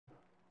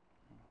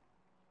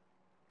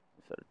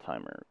set a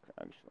timer,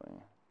 actually.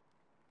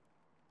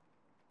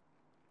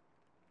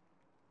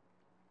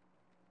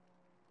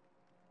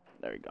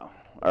 There we go.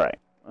 Alright.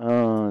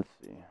 Let's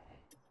see.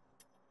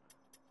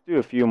 Let's do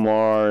a few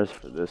more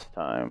for this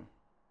time.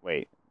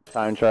 Wait.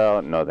 Time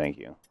trial? No, thank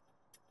you.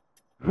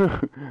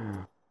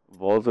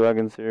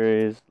 Volkswagen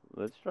series.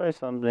 Let's try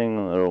something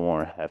a little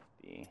more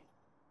hefty.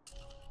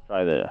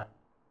 Try the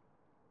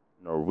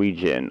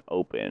Norwegian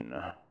Open.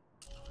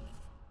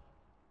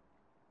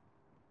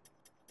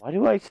 Why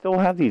do I still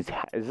have these?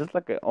 Is this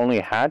like a only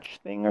hatch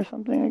thing or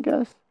something, I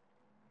guess?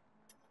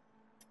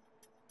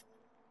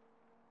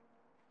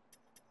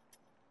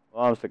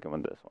 Well, I'm sticking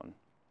with this one.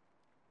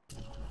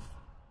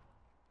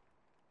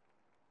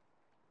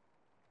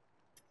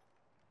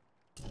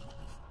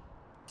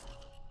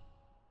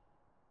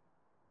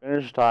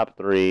 Finish top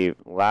 3.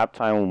 Lap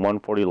time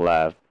 140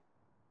 left.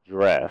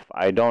 Drift.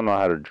 I don't know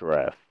how to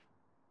drift.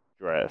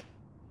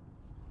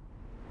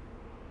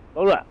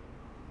 Lola!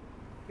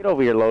 Get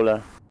over here,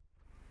 Lola.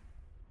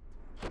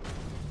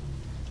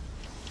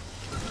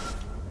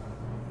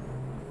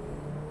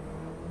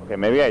 Okay,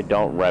 maybe I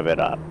don't rev it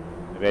up.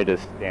 Maybe I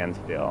just stand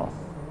still.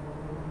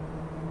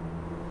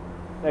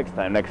 Next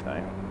time.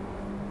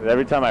 Because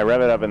every time I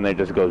rev it up and it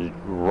just goes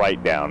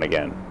right down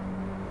again.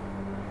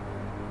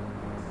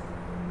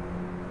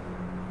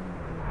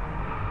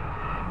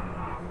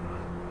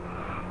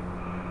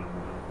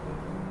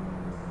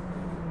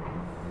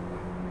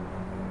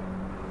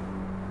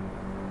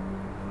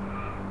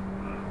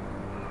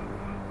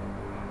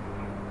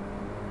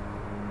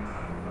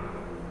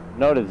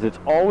 Notice it's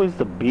always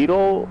the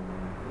Beetles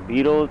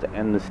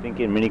and the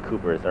stinking Mini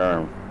Coopers that are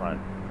in front.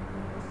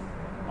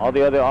 All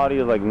the other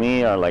audios like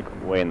me are like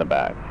way in the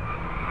back.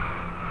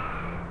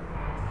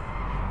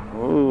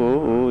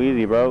 Ooh,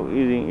 easy, bro.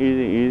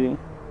 Easy.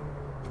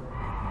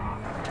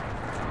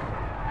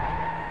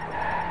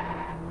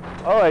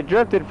 Oh, I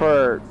drifted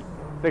for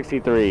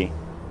 63.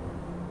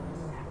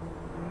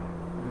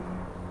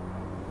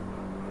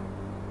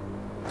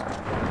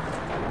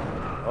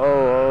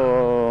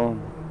 Oh.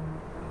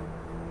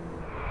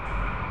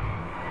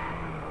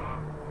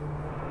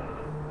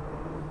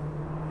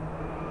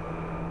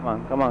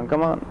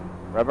 Come on.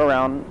 Rev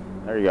around.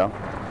 There you go.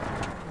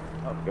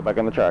 Oh, get back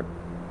on the track.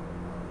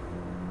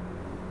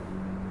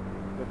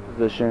 Good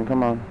position.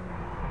 Come on.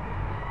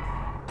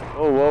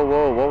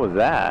 Whoa. What was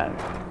that?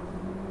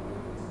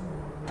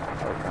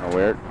 That was kind of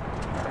weird.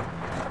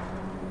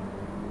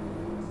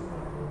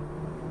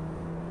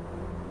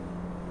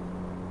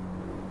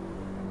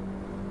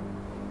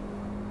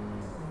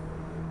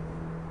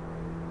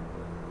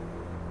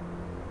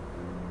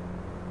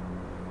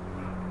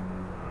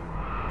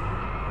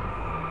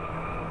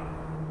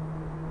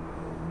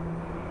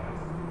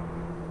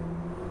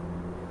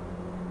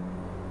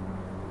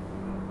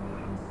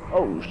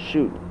 Oh,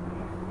 shoot.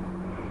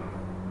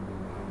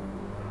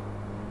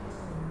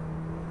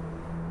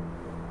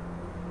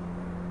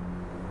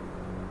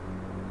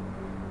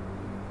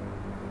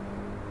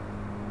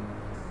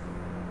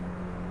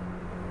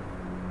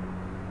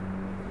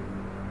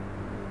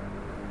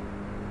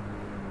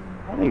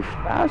 How are they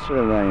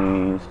faster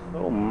than me?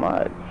 So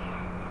much.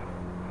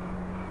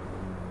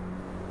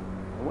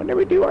 When did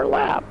we do our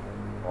lap?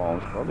 Well,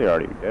 it's probably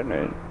already did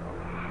it.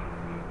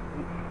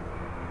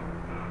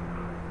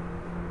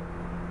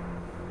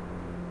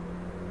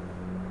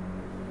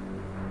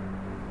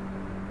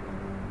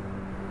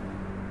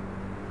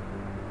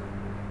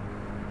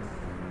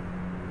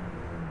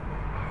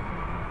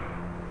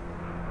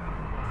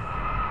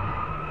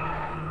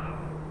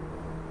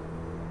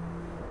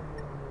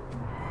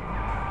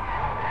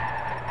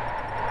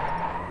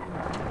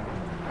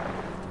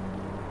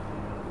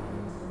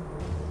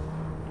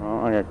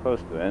 I got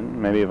close to it.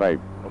 Maybe if I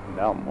opened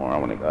out more, I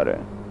would have got it.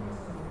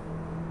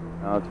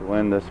 Now to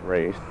win this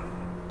race.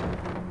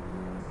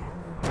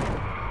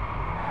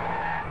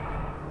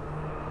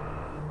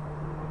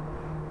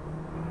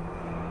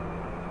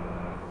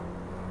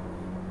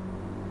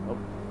 Oh,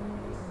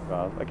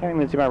 God. I can't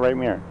even see my right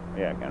mirror.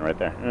 Yeah, I can right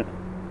there.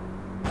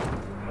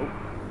 Oh,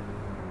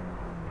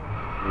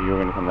 you were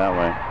gonna come that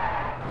way.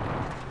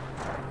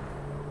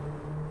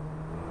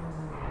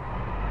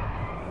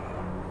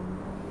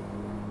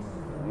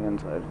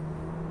 Inside.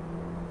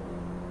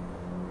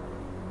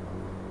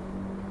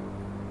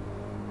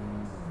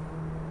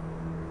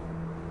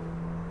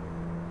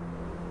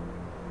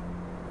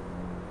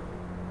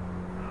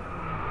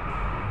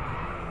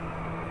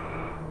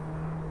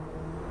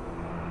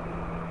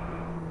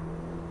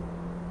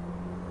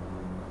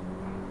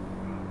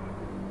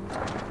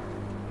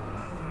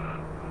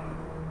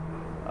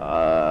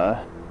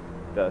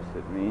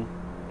 Dusted me.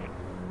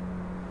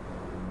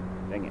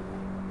 Dang it.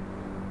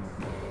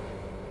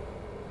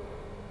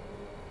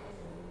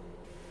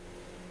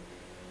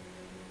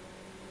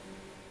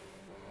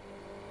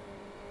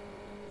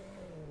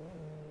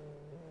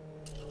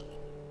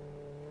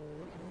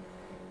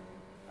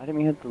 I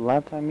didn't even hit the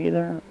lap time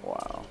either?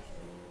 Wow.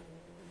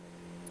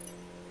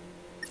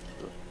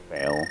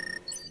 Fail.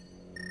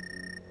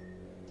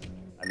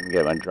 I didn't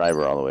get my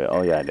driver all the way.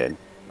 Oh yeah, I did.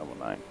 Double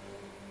 9.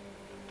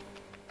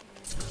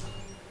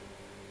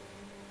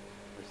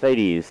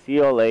 Mercedes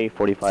CLA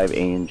 45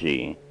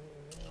 AMG.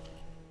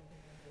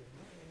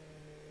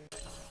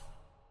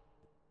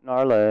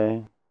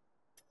 Gnarly.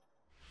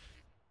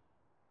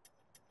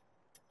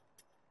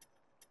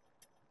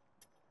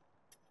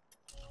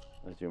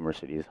 Let's do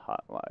Mercedes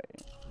Hotline.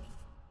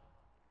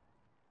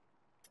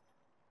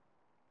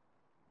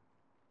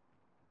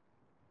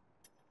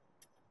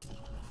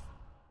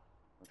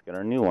 Let's get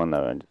our new one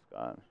that I just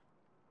got.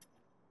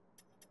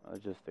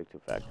 Let's just stick to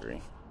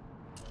factory.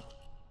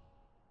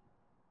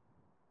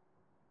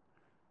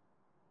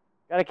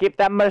 Gotta keep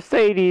that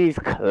Mercedes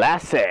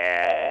classy.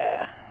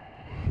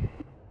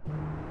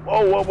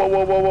 Whoa, whoa, whoa,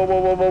 whoa, whoa, whoa, whoa,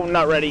 whoa, whoa,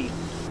 not ready.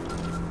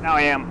 Now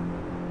I am.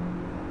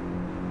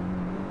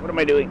 What am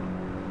I doing?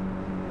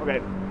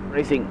 Okay,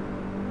 racing.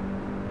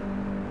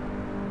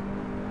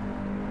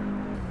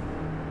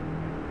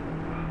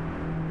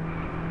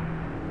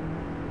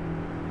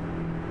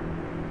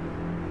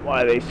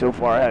 Why are they so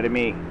far ahead of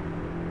me?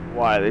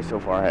 Why are they so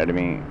far ahead of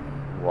me?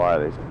 Why are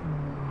they so...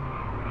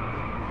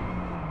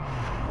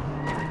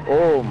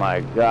 Oh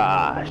my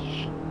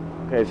gosh.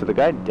 Okay, so the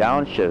guy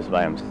downshifts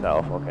by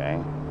himself, okay.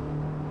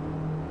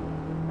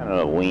 Kind of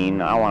a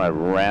ween. I want to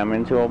ram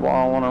into a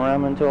wall, I want to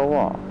ram into a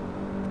wall.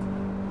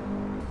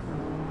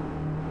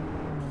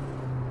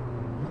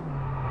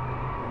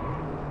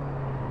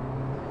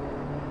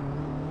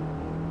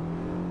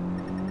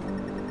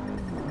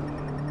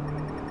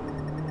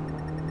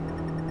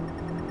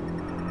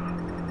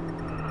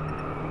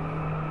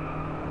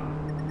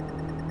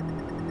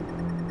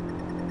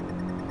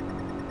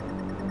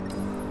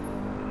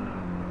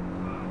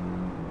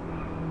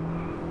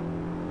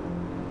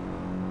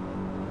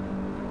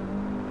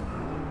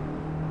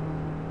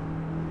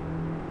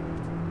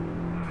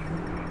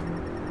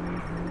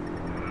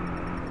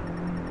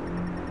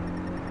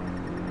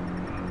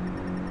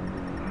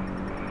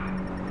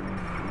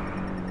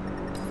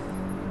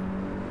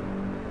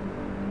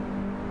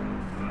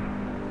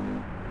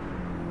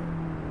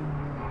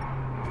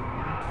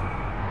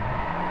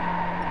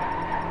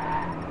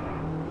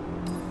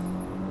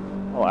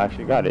 Oh, I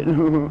actually got it.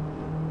 No,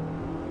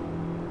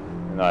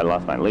 I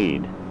lost my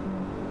lead.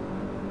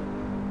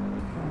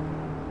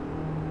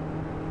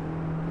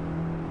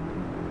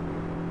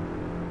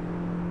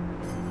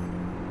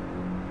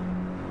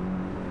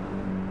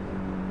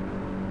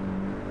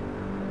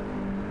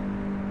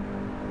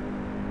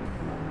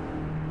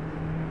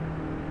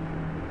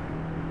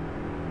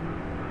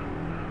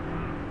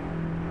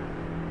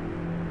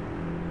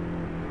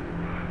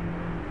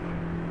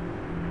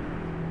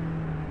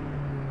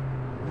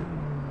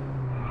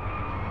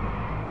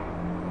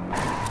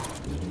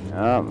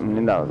 Oh, I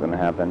knew that was gonna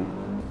happen.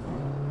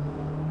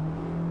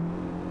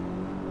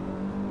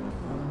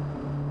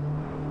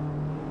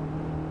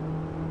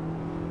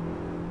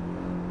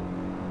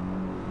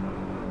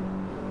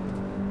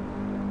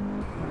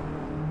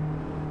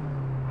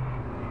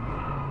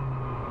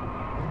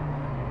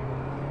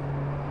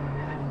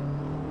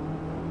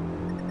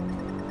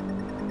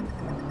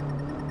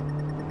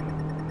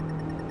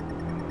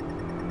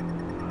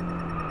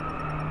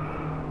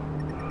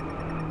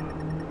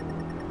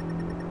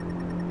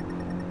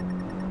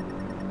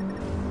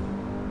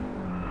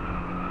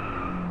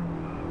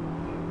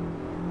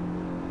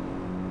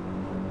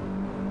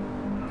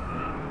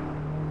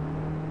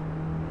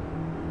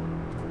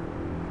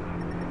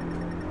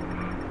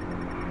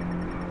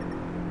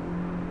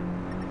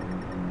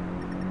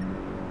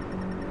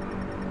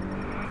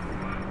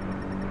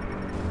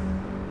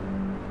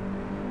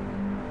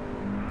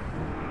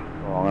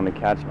 I'm gonna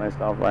catch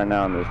myself right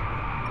now in this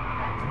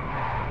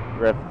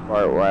drift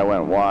part where I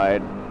went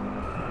wide.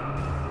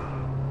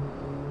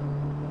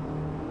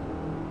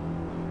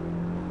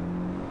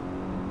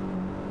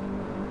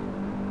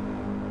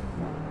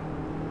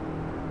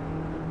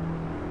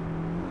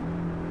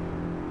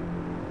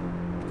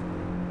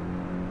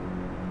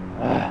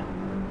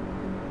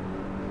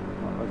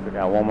 Looks like I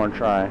got one more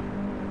try.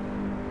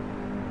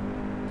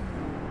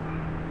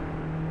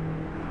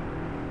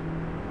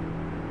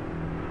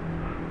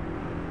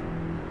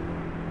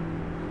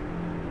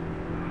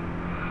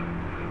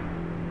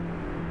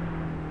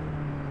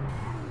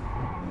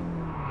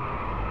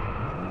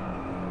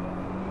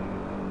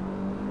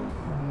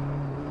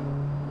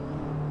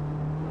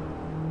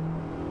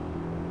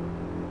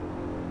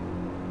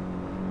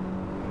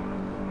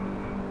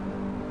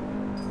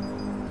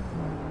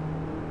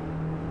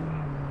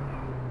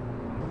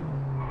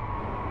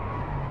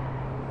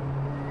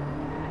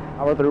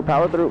 Power through,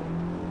 power through.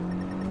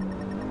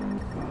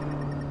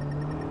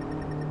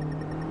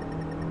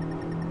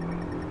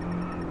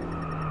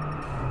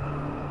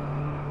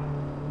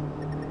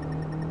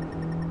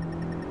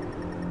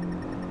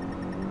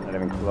 Not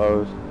even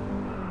close.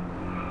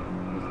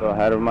 I'm still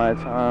ahead of my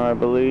time, I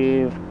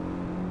believe.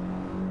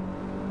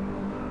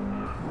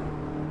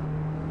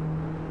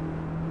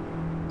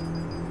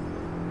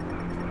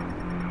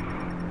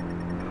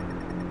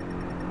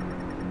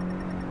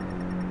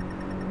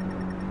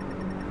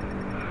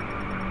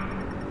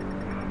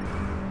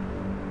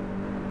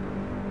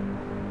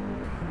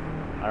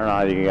 I don't know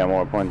how you can get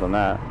more points on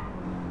that.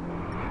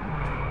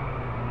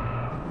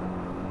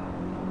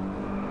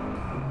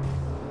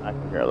 I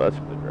can care less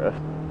for the drift.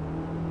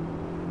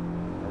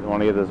 I just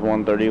want to get this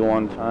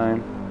 131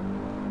 time.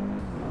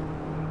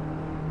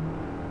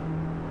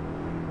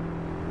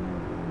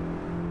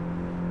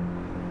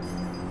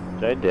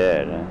 Which I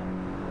did.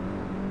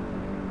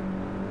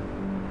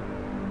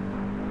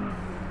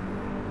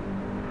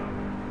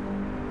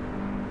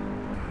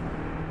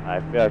 I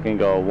feel I can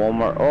go one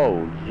more.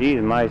 Oh,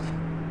 geez, my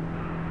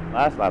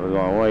last lap is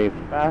going way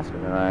faster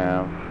than I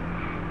am.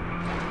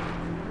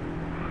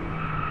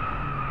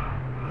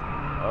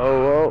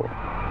 Oh,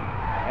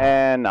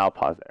 and I'll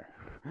pause there.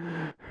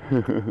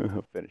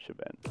 Finish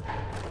event.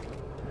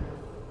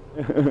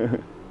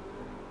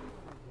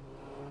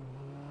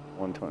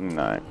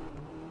 129.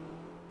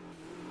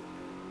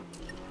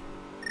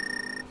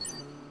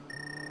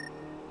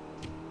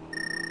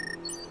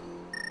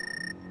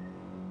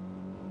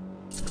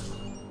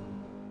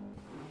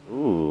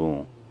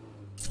 Ooh,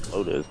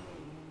 Lotus.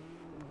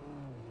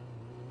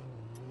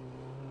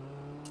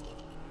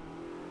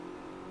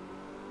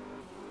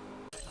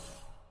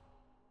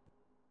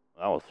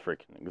 That was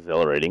freaking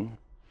exhilarating.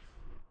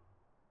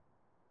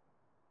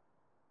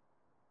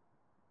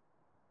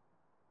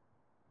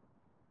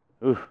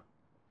 Ooh.